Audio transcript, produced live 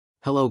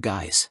Hello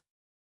guys.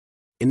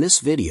 In this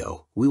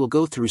video, we will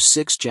go through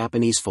 6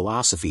 Japanese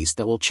philosophies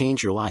that will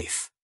change your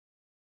life.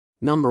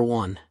 Number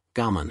 1,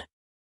 gaman.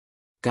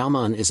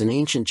 Gaman is an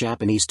ancient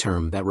Japanese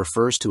term that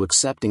refers to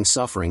accepting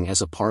suffering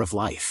as a part of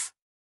life.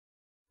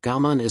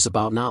 Gaman is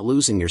about not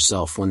losing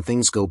yourself when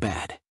things go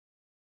bad.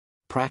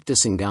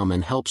 Practicing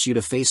gaman helps you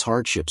to face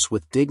hardships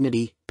with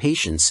dignity,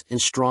 patience, and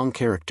strong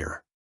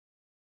character.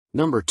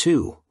 Number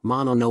 2,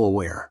 mono no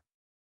aware.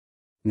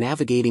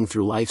 Navigating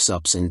through life's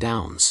ups and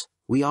downs,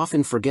 we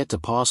often forget to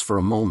pause for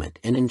a moment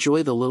and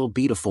enjoy the little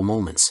beatiful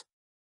moments.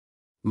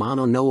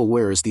 Mono no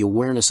aware is the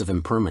awareness of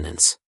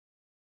impermanence,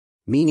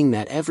 meaning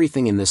that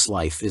everything in this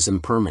life is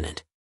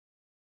impermanent.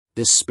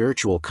 This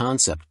spiritual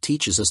concept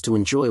teaches us to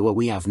enjoy what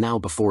we have now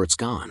before it's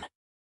gone.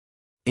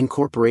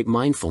 Incorporate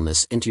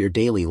mindfulness into your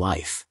daily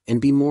life and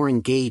be more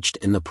engaged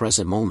in the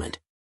present moment.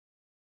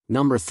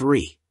 Number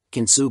 3,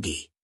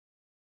 kintsugi.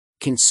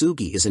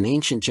 Kintsugi is an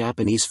ancient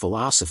Japanese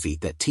philosophy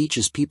that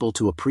teaches people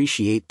to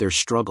appreciate their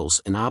struggles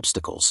and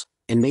obstacles,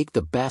 and make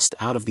the best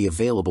out of the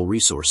available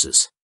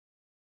resources.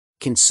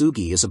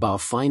 Kintsugi is about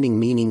finding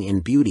meaning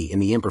and beauty in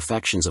the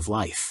imperfections of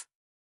life.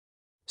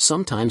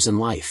 Sometimes in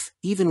life,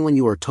 even when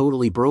you are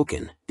totally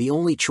broken, the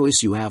only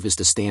choice you have is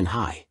to stand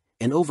high,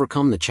 and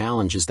overcome the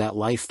challenges that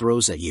life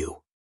throws at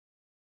you.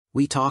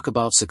 We talk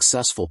about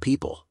successful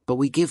people, but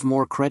we give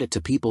more credit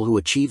to people who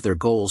achieve their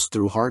goals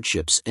through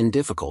hardships and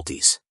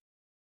difficulties.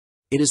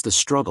 It is the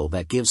struggle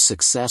that gives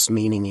success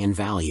meaning and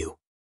value.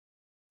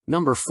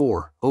 Number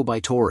 4,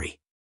 obaitori.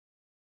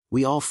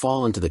 We all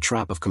fall into the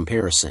trap of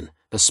comparison,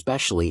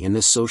 especially in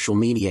this social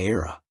media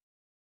era.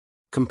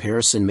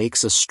 Comparison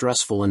makes us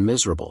stressful and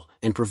miserable,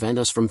 and prevent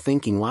us from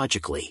thinking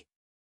logically.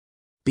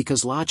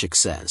 Because logic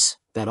says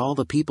that all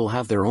the people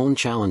have their own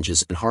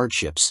challenges and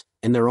hardships,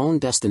 and their own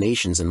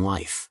destinations in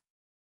life.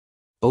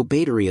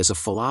 Obaitori as a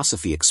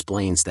philosophy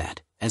explains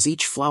that, as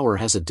each flower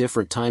has a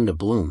different time to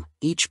bloom,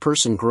 each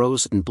person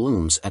grows and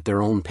blooms at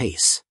their own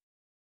pace.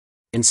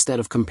 Instead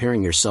of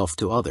comparing yourself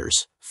to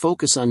others,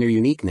 focus on your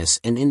uniqueness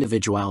and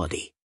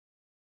individuality.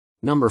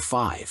 Number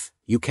 5,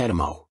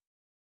 uketamo.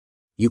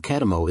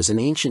 Uketamo is an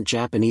ancient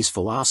Japanese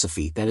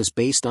philosophy that is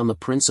based on the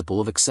principle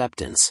of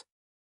acceptance.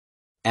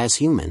 As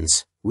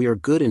humans, we are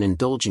good in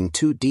indulging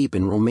too deep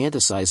in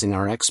romanticizing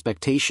our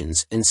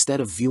expectations instead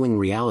of viewing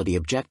reality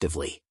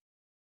objectively.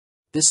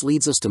 This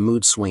leads us to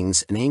mood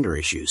swings and anger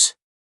issues.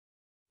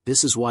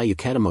 This is why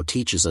uketamo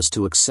teaches us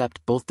to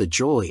accept both the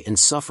joy and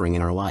suffering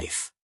in our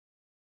life.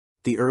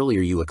 The earlier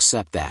you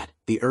accept that,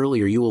 the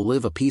earlier you will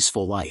live a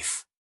peaceful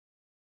life.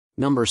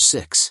 Number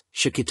 6,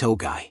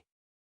 shikitogai.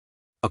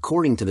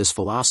 According to this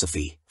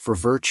philosophy, 4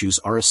 virtues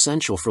are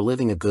essential for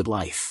living a good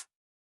life.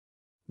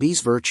 These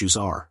virtues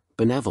are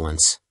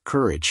benevolence,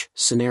 courage,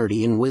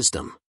 celerity, and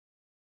wisdom.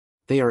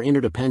 They are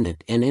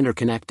interdependent and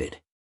interconnected.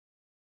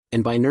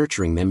 And by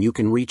nurturing them you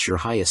can reach your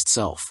highest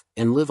self,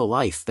 and live a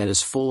life that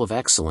is full of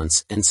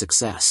excellence and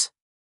success.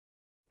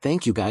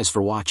 Thank you guys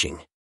for watching.